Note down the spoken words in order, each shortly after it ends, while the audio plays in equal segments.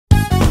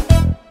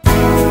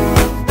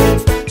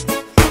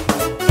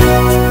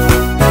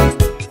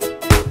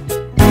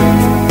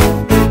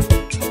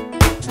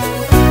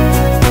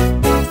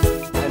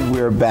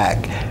we're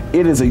back.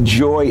 It is a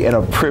joy and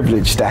a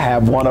privilege to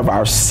have one of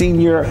our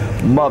senior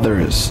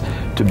mothers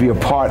to be a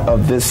part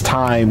of this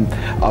time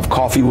of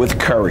Coffee with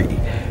Curry.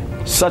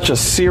 Such a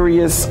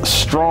serious,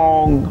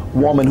 strong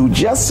woman who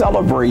just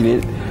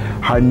celebrated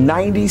her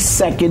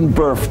 92nd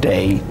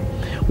birthday.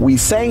 We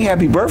sang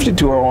happy birthday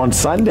to her on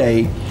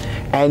Sunday,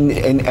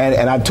 and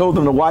I told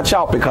them to watch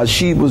out because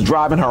she was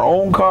driving her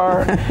own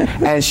car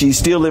and she's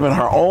still living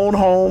her own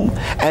home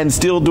and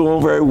still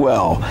doing very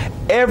well.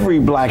 Every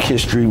Black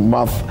History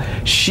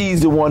Month, she's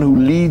the one who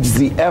leads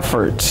the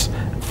efforts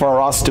for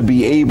us to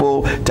be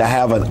able to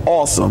have an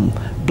awesome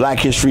Black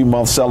History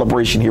Month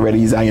celebration here at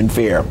East Zion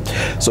Fair.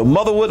 So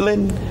Mother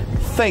Woodlen,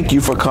 thank you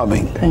for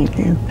coming. Thank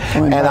you.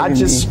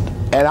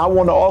 And I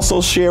want to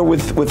also share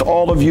with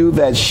all of you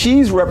that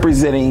she's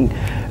representing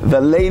the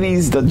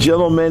ladies, the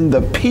gentlemen,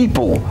 the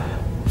people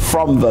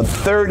from the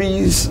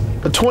 30s,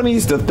 the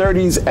 20s, the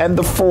 30s, and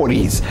the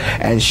 40s.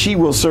 And she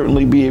will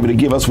certainly be able to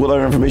give us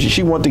whatever information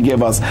she wants to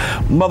give us.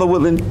 Mother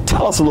Woodlen,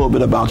 tell us a little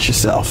bit about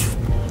yourself.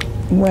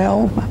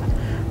 Well,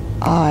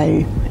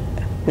 I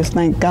just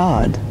thank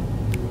God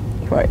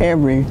for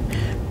every,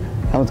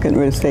 I was getting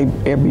ready to say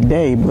every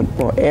day, but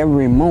for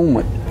every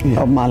moment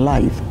of my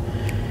life.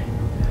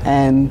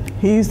 And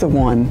he's the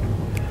one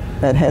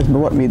that has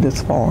brought me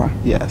this far.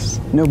 Yes.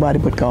 Nobody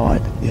but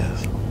God.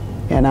 Yes.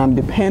 And I'm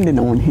depending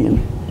on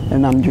him,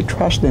 and I'm just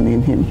trusting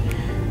in him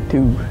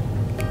to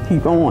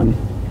keep on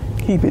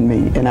keeping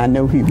me, and I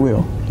know he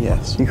will.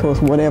 Yes.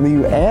 Because whatever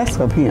you ask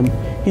of him,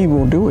 he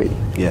will do it.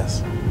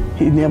 Yes.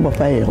 He never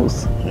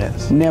fails.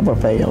 Yes. Never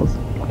fails.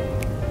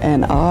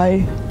 And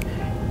I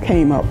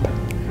came up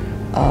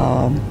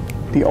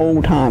the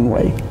old time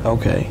way.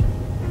 Okay.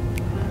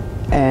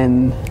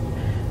 And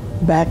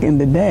back in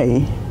the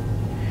day,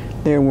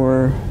 there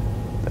were,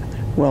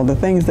 well, the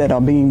things that are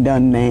being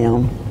done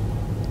now,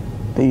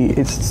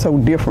 it's so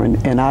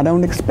different, and I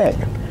don't expect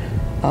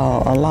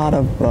a lot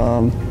of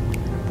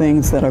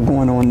things that are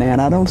going on now,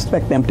 and I don't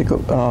expect them to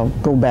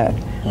go back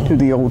to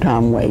the old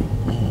time way.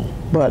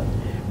 But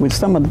with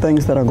some of the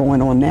things that are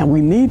going on now,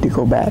 we need to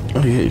go back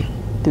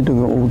to the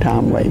old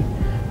time way.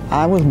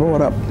 I was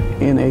brought up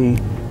in a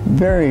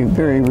very,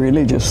 very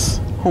religious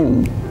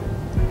home,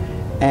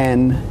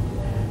 and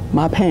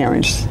my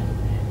parents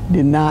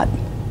did not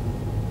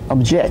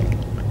object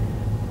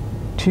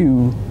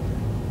to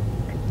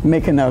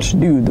making us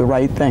do the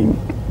right thing.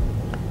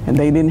 And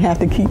they didn't have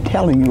to keep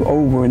telling you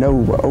over and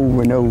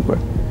over and over.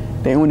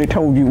 They only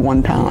told you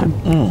one time.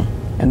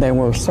 And there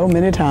were so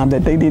many times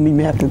that they didn't even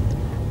have to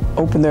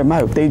open their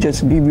mouth. They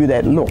just give you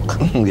that look.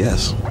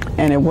 Yes.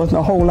 And it wasn't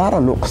a whole lot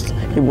of looks.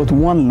 It was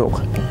one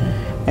look.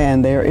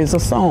 And there is a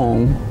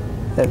song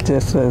that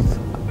just says,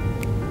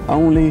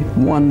 only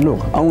one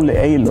look, only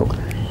a look.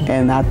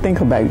 And I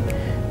think about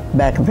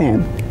back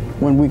then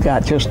when we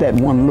got just that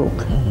one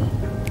look.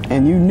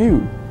 And you knew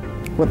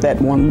what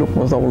that one look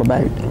was all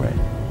about. Right.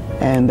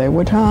 And there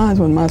were times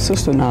when my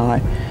sister and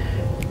I,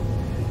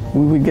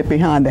 we would get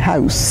behind the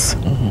house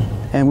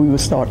and we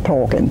would start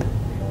talking.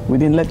 We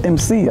didn't let them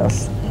see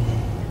us,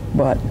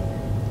 but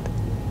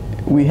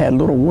we had a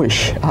little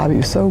wish. I'll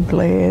be so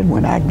glad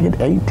when I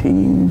get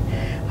 18,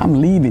 I'm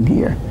leaving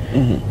here.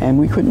 And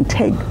we couldn't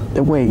take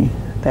the way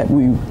that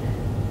we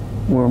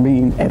were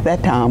being, at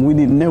that time, we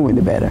didn't know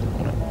any better.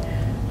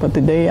 But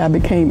the day I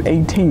became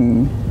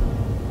 18,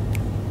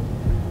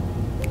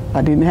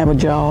 I didn't have a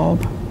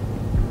job.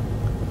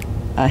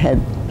 I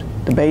had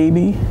the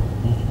baby.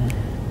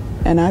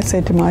 And I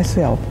said to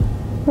myself,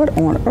 what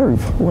on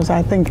earth was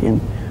I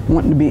thinking,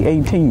 wanting to be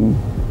 18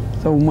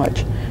 so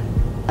much?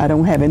 I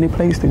don't have any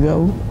place to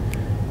go.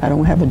 I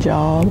don't have a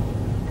job.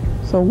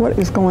 So what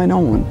is going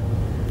on?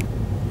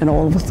 And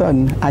all of a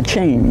sudden, I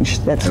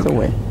changed that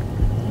story.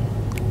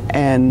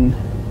 And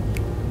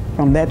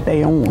from that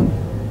day on,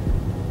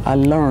 I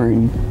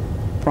learned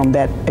from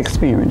that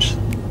experience.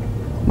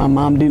 My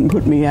mom didn't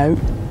put me out.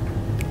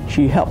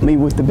 She helped me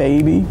with the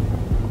baby.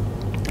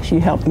 She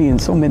helped me in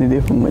so many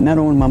different ways, not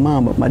only my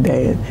mom, but my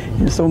dad,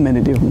 in so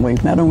many different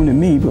ways. Not only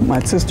me, but my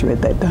sister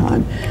at that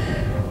time.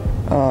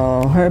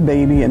 Her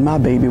baby and my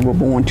baby were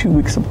born 2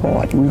 weeks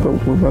apart. We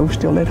were both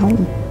still at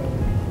home,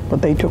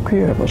 but they took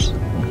care of us.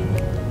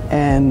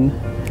 And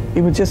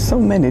it was just so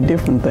many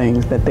different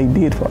things that they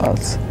did for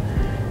us.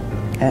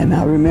 And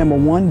I remember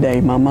one day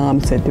my mom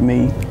said to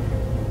me,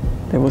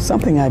 there was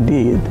something I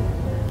did,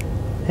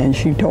 and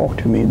she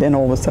talked to me. Then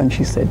all of a sudden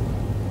she said,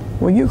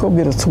 well, you go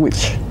get a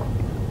switch.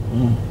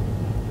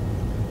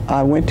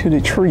 I went to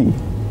the tree,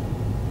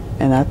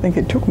 and I think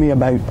it took me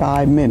about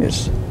 5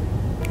 minutes,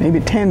 maybe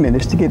 10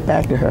 minutes to get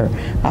back to her.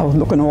 I was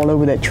looking all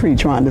over that tree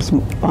trying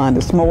to find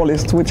the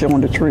smallest switch on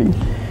the tree.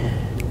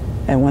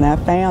 And when I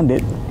found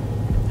it,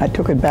 I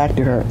took it back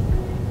to her.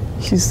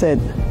 She said,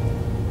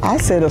 I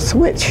said a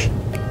switch.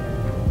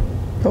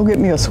 Go get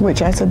me a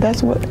switch. I said,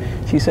 that's what?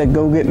 She said,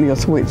 go get me a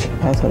switch.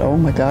 I said, oh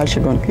my gosh,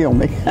 you're gonna kill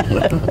me.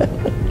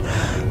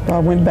 So I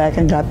went back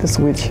and got the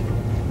switch.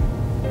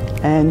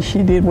 And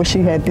she did what she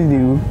had to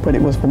do, but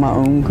it was for my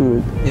own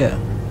good. Yeah.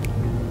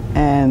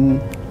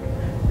 And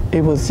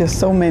it was just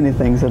so many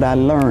things that I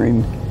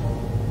learned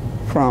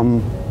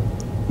from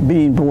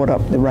being brought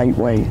up the right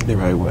way. The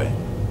right way.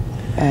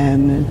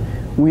 And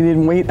we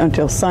didn't wait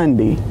until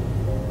Sunday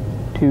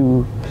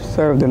to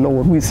serve the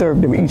Lord. We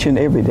served Him each and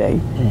every day.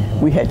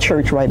 We had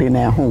church right in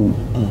our home.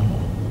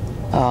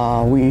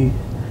 We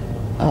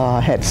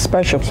had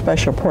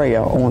special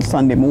prayer on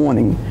Sunday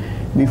morning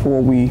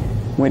before we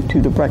went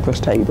to the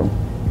breakfast table.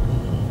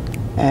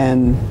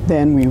 And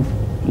then we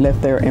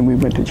left there and we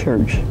went to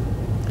church.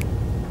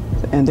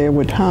 And there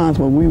were times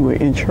when we were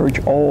in church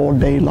all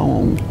day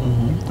long.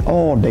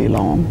 All day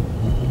long.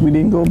 We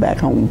didn't go back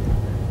home.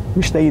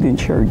 We stayed in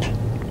church.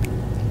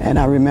 And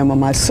I remember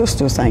my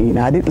sister saying,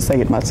 I didn't say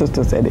it, my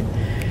sister said it,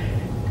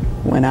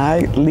 when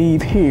I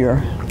leave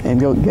here and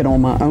go get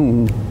on my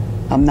own,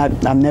 I'm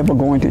never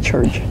going to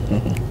church.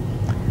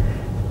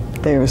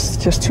 There's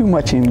just too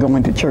much in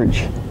going to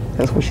church.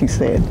 That's what she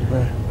said.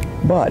 Right.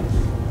 But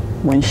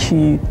when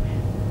she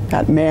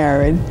got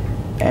married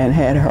and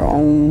had her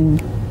own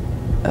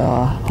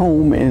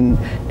home and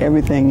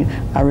everything,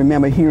 I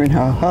remember hearing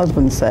her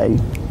husband say,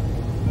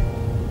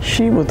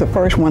 she was the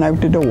first one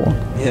out the door.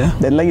 Yeah.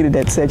 The lady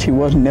that said she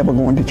wasn't never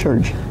going to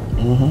church.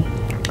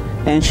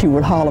 And she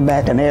would holler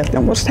back and ask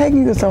them, what's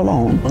taking you so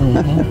long?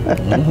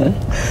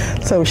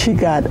 So she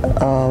got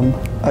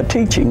a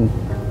teaching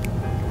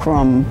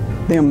from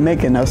them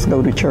making us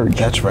go to church.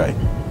 That's right.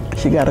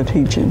 She got a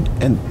teaching.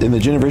 And in the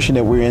generation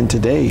that we're in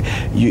today,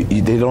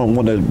 they don't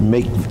want to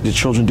make the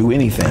children do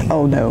anything.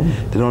 Oh, no.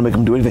 They don't make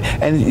them do anything.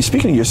 And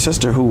speaking of your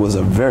sister, who was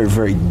a very,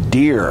 very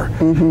dear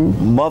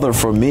mother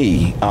for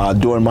me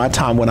during my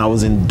time when I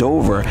was in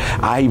Dover,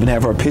 I even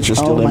have her picture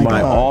still in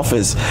my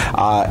office.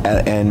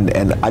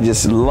 And I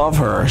just love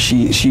her.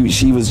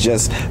 She was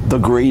just the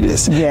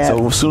greatest. Yeah.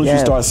 So as soon as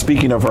you start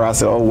speaking of her, I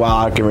said, oh, wow,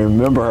 I can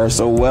remember her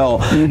so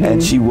well.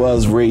 And she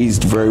was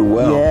raised very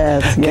well.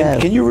 Yes,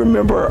 Can you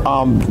remember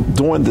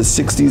during the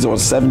 60s or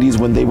 70s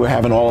when they were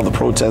having all of the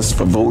protests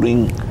for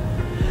voting?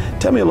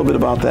 Tell me a little bit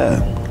about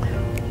that.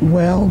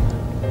 Well,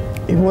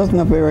 it wasn't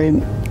a very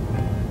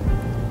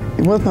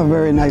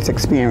nice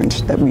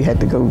experience that we had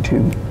to go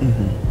to.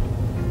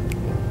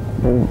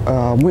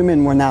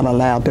 Women were not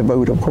allowed to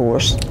vote, of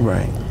course.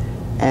 Right.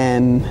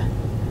 And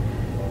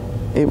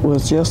it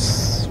was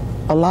just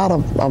a lot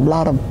of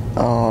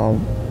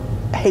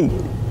hate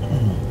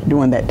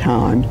during that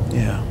time.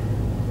 Yeah.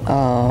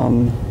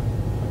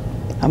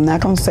 I'm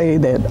not going to say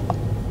that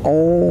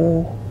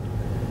all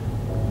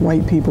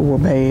white people were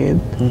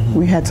bad.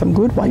 We had some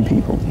good white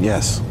people.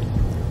 Yes.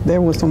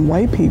 There were some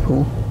white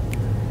people,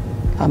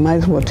 I might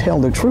as well tell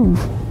the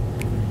truth.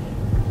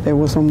 There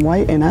were some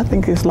white, and I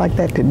think it's like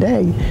that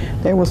today,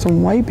 there were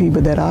some white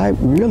people that I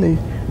really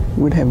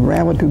would have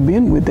rather to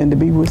been with than to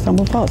be with some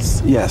of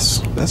us.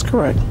 Yes, that's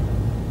correct.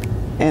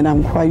 And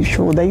I'm quite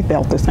sure they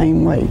felt the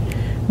same way.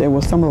 There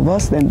were some of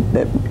us that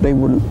they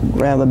would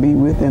rather be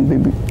with than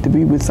to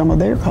be with some of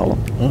their color.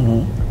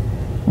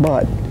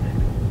 But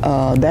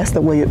that's the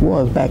way it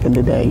was back in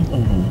the day.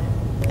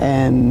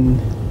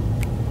 And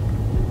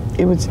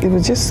it was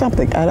just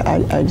something,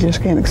 I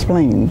just can't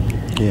explain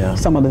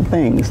some of the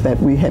things that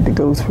we had to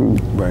go through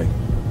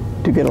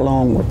to get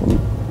along with them.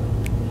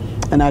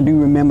 And I do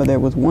remember there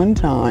was one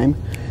time,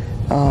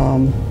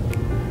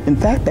 in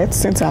fact, that's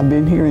since I've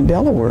been here in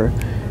Delaware,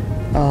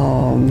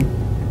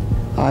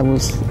 I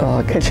was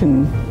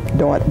catching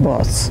DART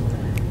bus,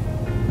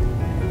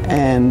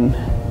 and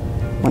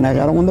when I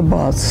got on the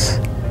bus,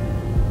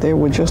 there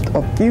were just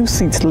a few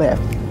seats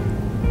left.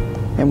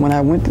 And when I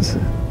went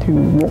to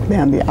walk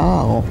down the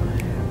aisle,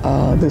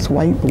 this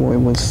white boy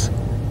was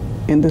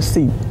in the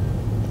seat.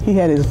 He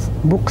had his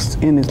books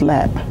in his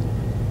lap,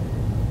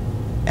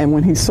 and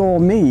when he saw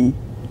me,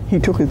 he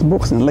took his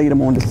books and laid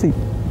them on the seat.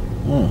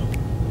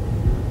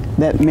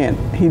 That meant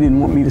he didn't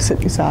want me to sit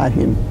beside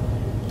him.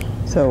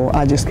 So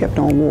I just kept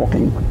on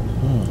walking.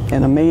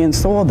 And a man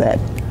saw that,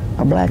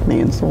 a black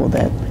man saw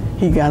that.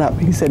 He got up,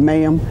 he said,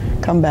 ma'am,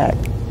 come back.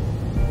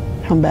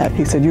 Come back.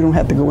 He said, you don't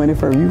have to go any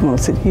further, you're gonna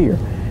sit here.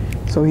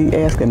 So he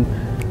asked him,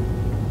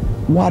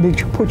 why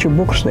did you put your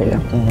books there?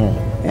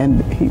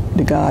 And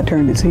the guy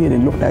turned his head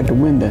and looked out the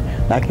window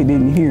like he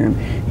didn't hear him.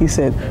 He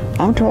said,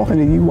 I'm talking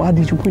to you, why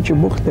did you put your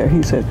books there?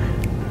 He said,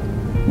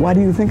 why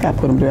do you think I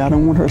put them there? I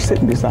don't want her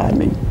sitting beside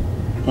me.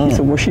 He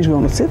said, well, she's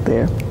gonna sit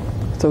there.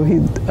 So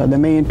the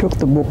man took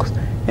the books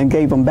and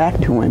gave them back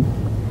to him.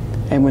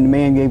 And when the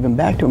man gave them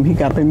back to him, he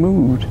got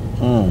removed.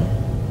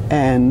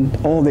 And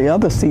all the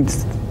other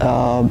seats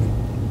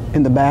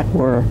in the back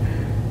were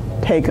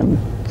taken.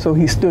 So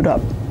he stood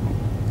up.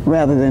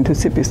 Rather than to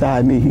sit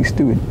beside me, he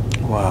stood.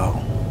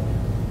 Wow.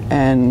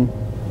 And,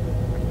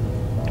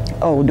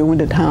 during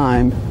the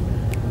time,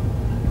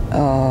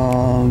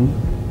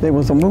 there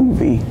was a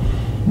movie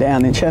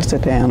down in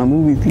Chestertown, a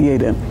movie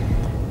theater,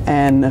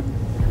 and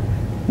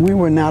we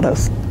were not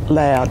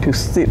allowed to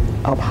sit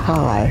up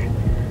high.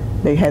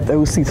 They had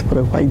those seats for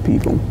the white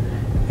people,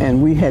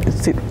 and we had to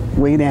sit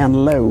way down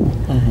low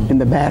in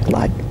the back,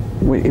 like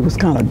it was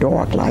kind of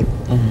dark, like.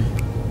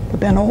 But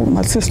then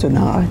my sister and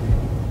I,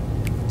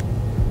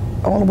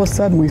 all of a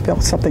sudden we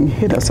felt something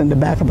hit us in the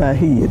back of our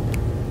head,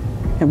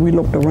 and we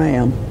looked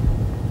around,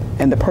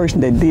 and the person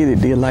that did it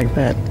did like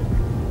that.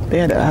 They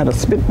had a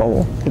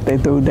spitball that they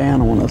threw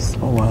down on us.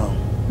 Oh, wow.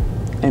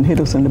 And hit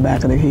us in the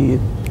back of the head.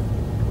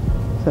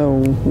 So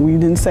we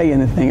didn't say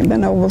anything. And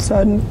then all of a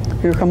sudden,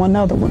 here come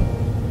another one.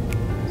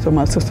 So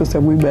my sister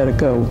said, we better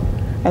go.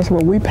 I said,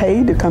 well, we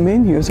paid to come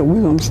in here, so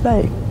we're going to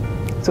stay.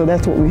 So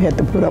that's what we had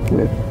to put up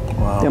with.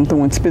 Wow. Them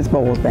throwing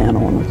spitballs down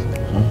on us.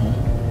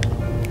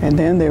 Mm-hmm. And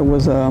then there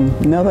was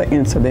another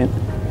incident.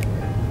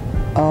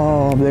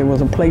 There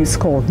was a place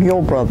called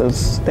Gill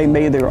Brothers. They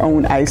made their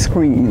own ice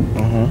cream.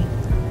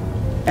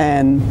 Mm-hmm.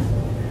 And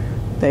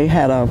they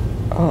had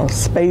a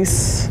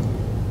space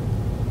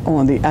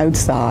on the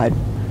outside,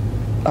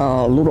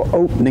 a little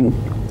opening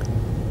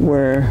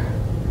where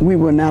we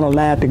were not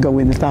allowed to go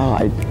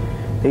inside.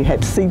 They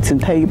had seats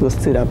and tables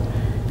set up,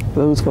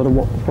 those for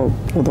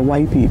the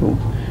white people.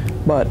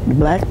 But the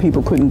black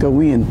people couldn't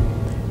go in.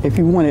 If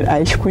you wanted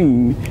ice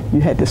cream,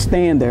 you had to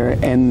stand there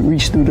and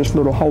reach through this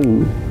little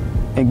hole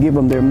and give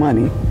them their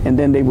money, and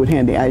then they would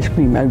hand the ice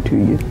cream out to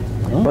you.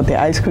 Oh. But the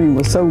ice cream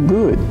was so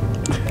good,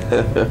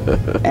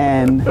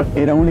 and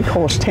it only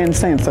cost 10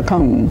 cents a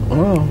cone.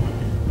 Oh.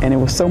 And it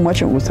was so much,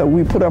 so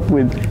we put up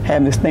with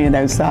having to stand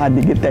outside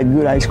to get that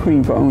good ice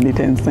cream for only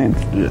 10 cents.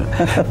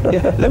 Yeah.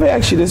 Yeah. Let me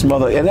ask you this,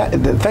 Mother,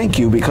 and thank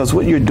you, because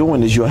what you're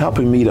doing is you're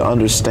helping me to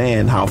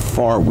understand how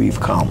far we've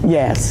come.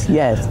 Yes,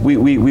 yes.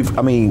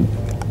 I mean,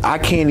 I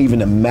can't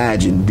even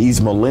imagine these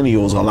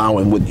millennials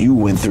allowing what you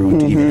went through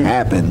to even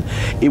happen.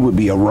 It would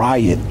be a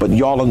riot. But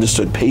y'all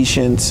understood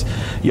patience,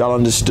 y'all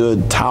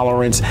understood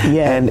tolerance,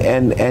 yeah.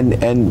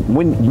 And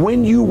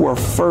when you were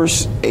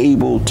first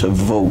able to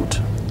vote,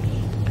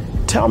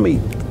 tell me,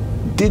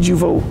 did you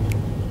vote?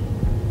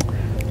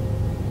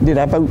 Did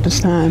I vote this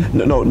time?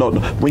 No.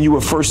 When you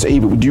were first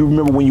able, do you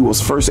remember when you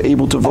was first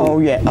able to vote? Oh,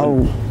 yeah.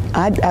 Oh,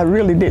 I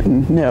really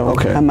didn't, no.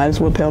 Okay. I might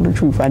as well tell the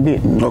truth, I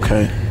didn't.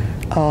 Okay.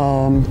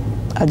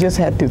 I just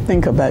had to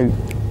think about,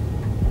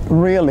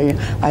 really,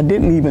 I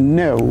didn't even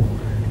know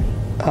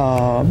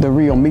the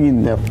real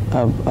meaning of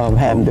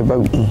having to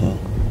vote.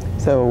 Mm-hmm.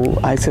 So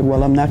I said,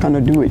 well, I'm not going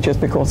to do it just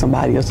because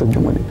somebody else is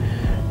doing it.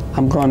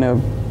 I'm going to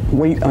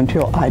wait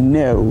until I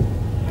know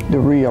the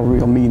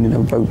real meaning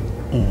of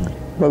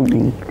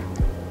voting.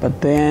 But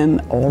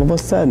then all of a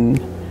sudden,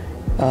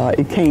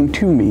 it came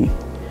to me,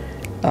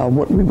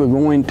 what we were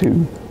going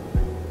to,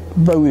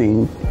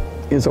 voting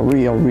is a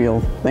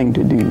real thing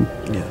to do.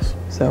 Yes.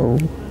 So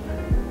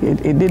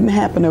it didn't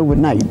happen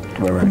overnight.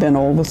 Right. But then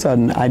all of a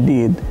sudden I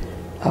did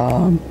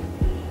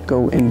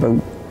go and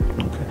vote.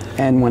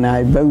 Okay. And when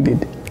I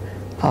voted,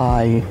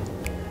 I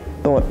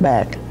thought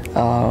back,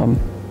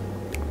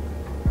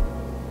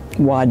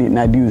 why didn't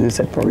I do this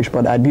at first?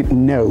 But I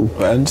didn't know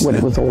what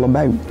it was all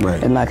about.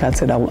 Right. And like I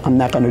said, I'm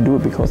not going to do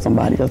it because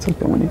somebody else is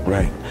doing it.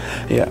 Right.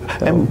 Yeah.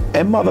 So,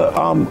 and Mother,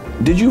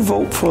 did you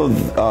vote for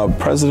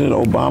President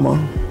Obama?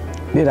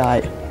 Did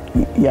I?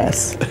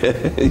 Yes.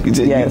 You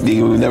did, yes.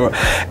 You never.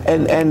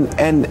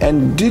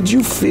 And did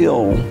you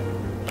feel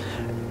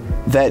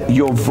that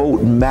your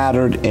vote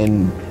mattered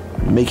in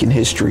making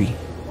history?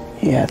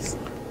 Yes.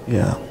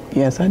 Yeah.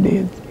 Yes, I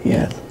did.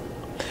 Yes.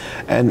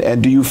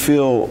 And do you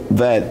feel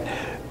that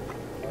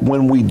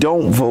when we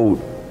don't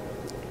vote,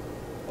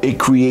 it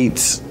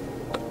creates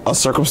a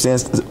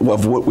circumstance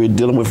of what we're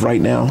dealing with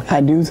right now?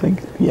 I do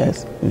think,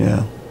 yes.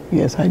 Yeah.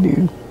 Yes, I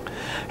do.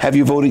 Have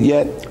you voted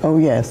yet? Oh,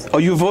 yes. Oh,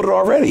 you voted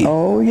already?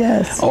 Oh,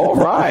 yes. All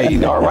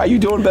right. All right. You're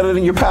doing better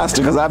than your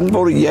pastor, because I haven't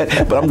voted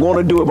yet, but I'm going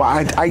to do it.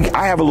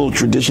 I have a little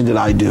tradition that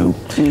I do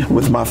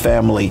with my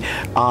family.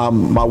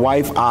 My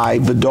wife, I,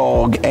 the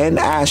dog, and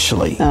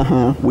Ashley,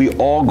 we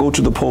all go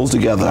to the polls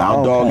together.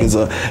 Our dog is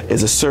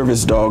a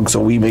service dog,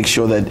 so we make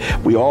sure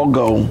that we all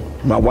go.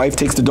 My wife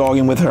takes the dog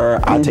in with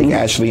her. I take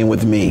Ashley in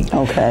with me.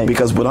 Okay.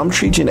 Because what I'm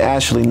teaching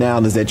Ashley now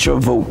is that your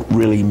vote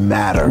really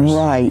matters.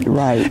 Right,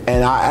 right.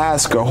 And I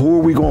ask her, who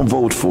are we going to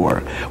vote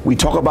for? We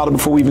talk about it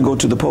before we even go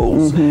to the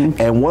polls.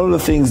 And one of the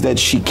things that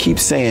she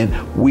keeps saying,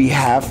 we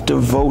have to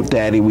vote,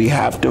 Daddy. We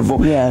have to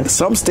vote. Yes.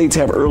 Some states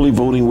have early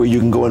voting where you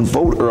can go and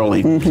vote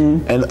early.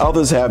 And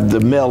others have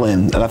the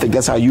mail-in. And I think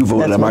that's how you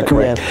voted. Am I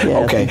correct? Yes,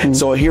 yes. Okay.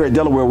 So here at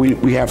Delaware,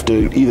 we have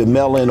to either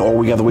mail in or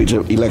we have to wait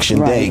till election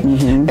day.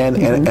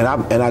 And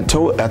I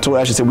told Ashley,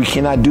 I said, we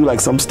cannot do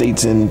like some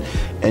states and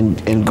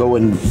go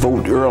and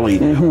vote early,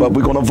 but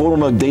we're going to vote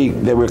on a date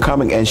that we're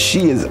coming, and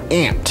she is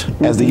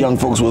amped, as the young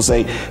folks will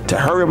say, to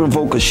hurry up and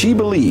vote, because she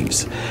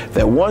believes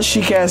that once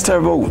she casts her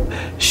vote,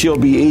 she'll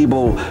be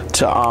able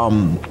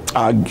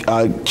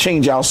to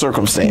change our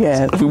circumstance.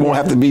 Yes, we won't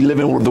have to be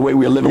living with the way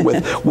we're living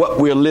with what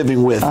we're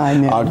living with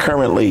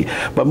currently.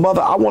 But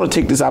Mother, I want to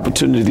take this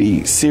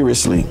opportunity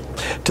seriously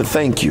to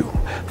thank you.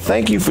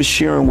 Thank you for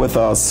sharing with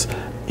us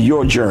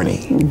your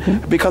journey,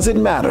 because it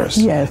matters.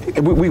 Yes.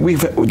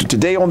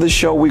 Today on this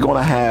show, we're going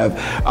to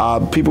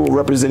have people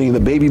representing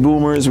the baby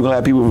boomers. We're going to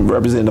have people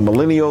representing the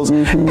millennials,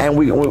 and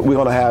we're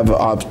going to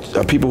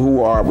have people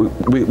who are.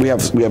 We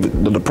have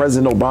the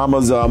President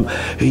Obama's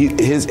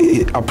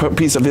a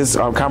piece of his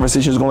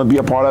conversation is going to be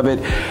a part of it,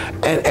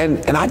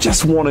 and I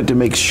just wanted to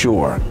make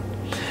sure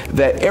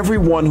that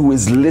everyone who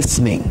is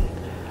listening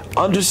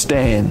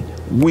understand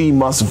we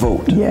must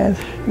vote. Yes,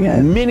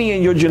 yes. Many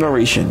in your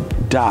generation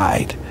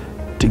died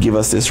to give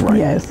us this right.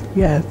 Yes,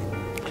 yes.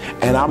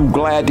 And I'm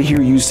glad to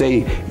hear you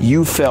say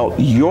you felt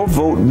your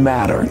vote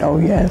mattered. Oh,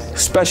 yes.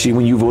 Especially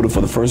when you voted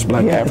for the first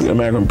black African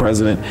American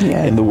president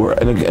in the world,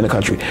 in the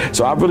country.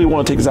 So I really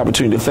want to take this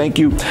opportunity to thank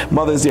you.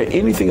 Mother, is there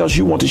anything else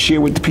you want to share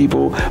with the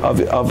people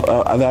that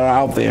are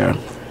out there?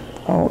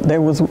 Oh,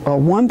 there was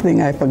one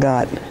thing I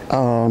forgot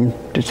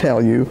to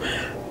tell you.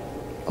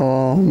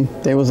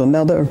 There was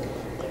another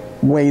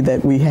way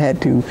that we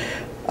had to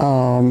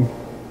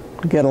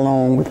get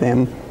along with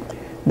them.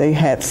 They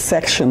had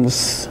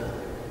sections.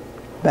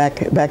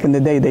 Back in the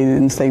day, they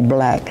didn't say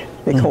black.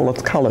 They call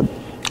us colored.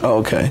 Oh,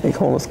 okay. They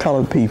call us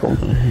colored people.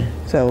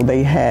 So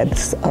they had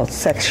a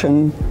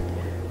section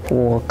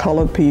for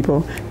colored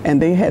people,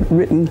 and they had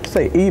written,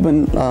 say,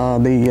 even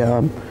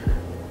the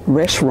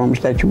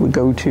restrooms that you would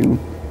go to,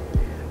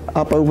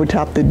 up over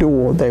top the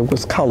door, there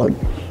was colored.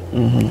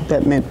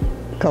 That meant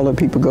colored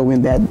people go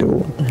in that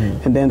door.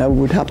 And then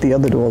over top the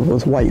other door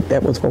was white.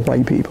 That was for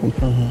white people.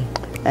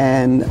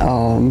 And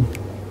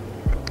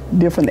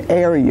different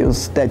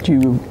areas that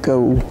you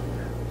go,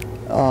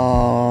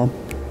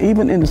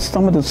 even in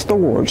some of the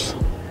stores,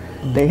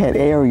 they had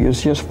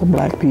areas just for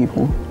black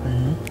people,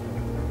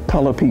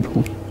 colored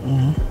people.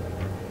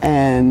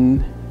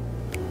 And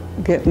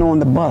getting on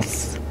the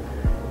bus,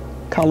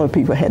 colored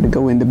people had to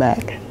go in the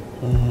back.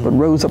 But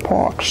Rosa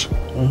Parks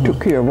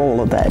took care of all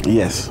of that.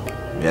 Yes,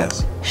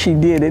 yes. She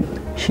did it,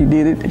 she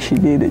did it, she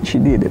did it, she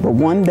did it. But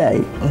one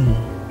day,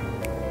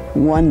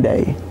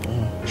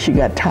 she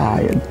got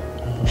tired.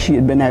 She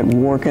had been out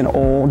working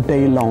all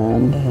day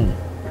long.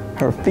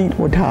 Her feet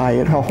were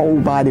tired, her whole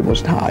body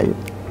was tired.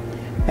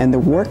 And the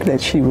work that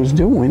she was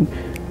doing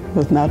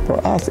was not for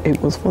us, it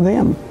was for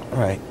them.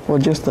 Right. For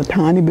just a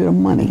tiny bit of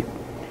money.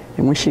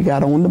 And when she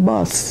got on the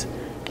bus,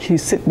 she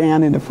sit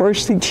down in the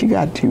first seat she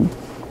got to.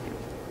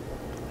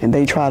 And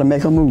they try to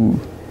make her move.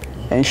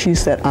 And she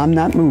said, I'm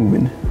not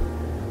moving.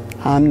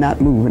 I'm not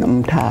moving,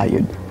 I'm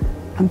tired.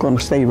 I'm gonna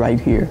stay right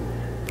here.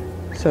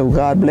 So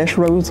God bless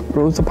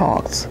Rosa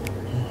Parks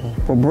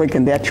for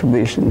breaking that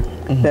tradition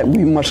that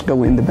we must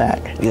go in the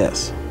back.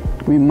 Yes.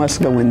 We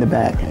must go in the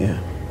back. Yeah.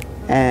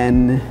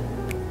 And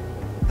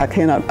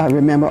I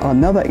remember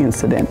another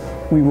incident.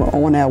 We were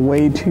on our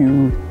way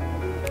to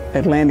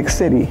Atlantic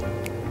City,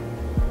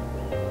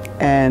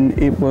 and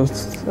it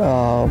was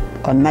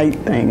a night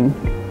thing.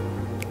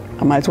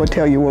 I might as well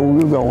tell you where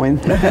we were going.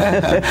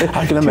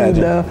 I can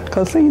imagine. To the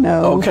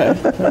casino. Okay,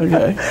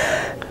 okay.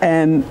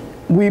 And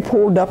we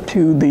pulled up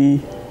to the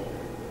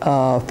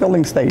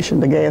filling station,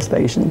 the gas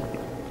station,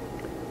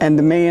 and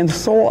the man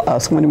saw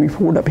us when we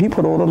pulled up. He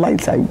put all the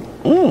lights out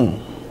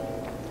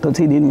because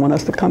he didn't want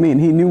us to come in.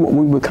 He knew what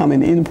we were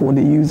coming in for,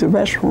 to use the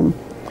restroom.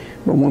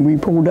 But when we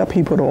pulled up,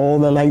 he put all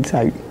the lights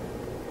out.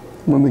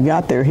 When we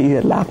got there, he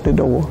had locked the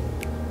door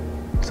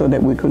so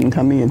that we couldn't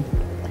come in.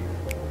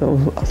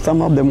 So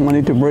some of them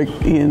wanted to break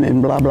in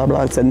and blah, blah,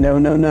 blah. I said, no,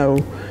 no, no,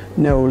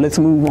 no, let's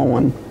move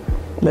on.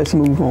 Let's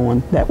move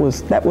on. That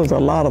was a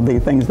lot of the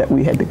things that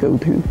we had to go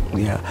to.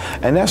 Yeah,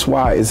 and that's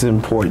why it's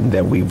important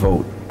that we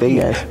vote.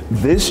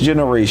 This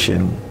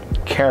generation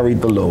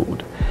carried the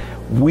load.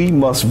 We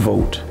must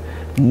vote.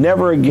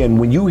 Never again,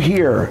 when you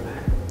hear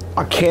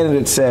a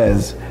candidate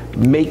says,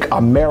 make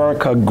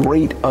America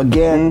great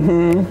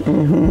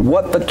again,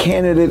 what the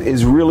candidate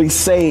is really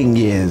saying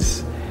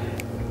is,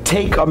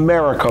 take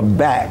America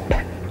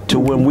back to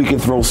when we can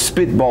throw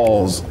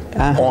spitballs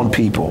on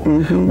people,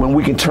 when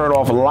we can turn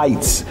off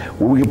lights,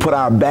 when we can put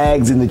our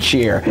bags in the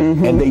chair,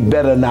 and they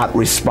better not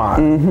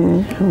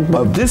respond.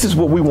 But this is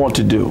what we want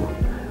to do.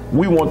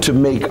 We want to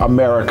make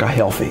America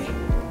healthy.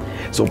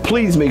 So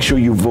please make sure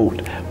you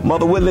vote.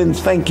 Mother Woodlen,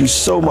 thank you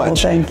so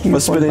much for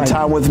spending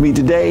time with me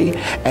today,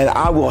 and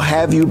I will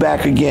have you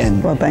back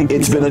again. Well, thank you.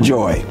 It's been a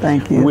joy.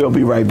 Thank you. We'll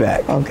be right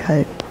back.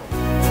 Okay.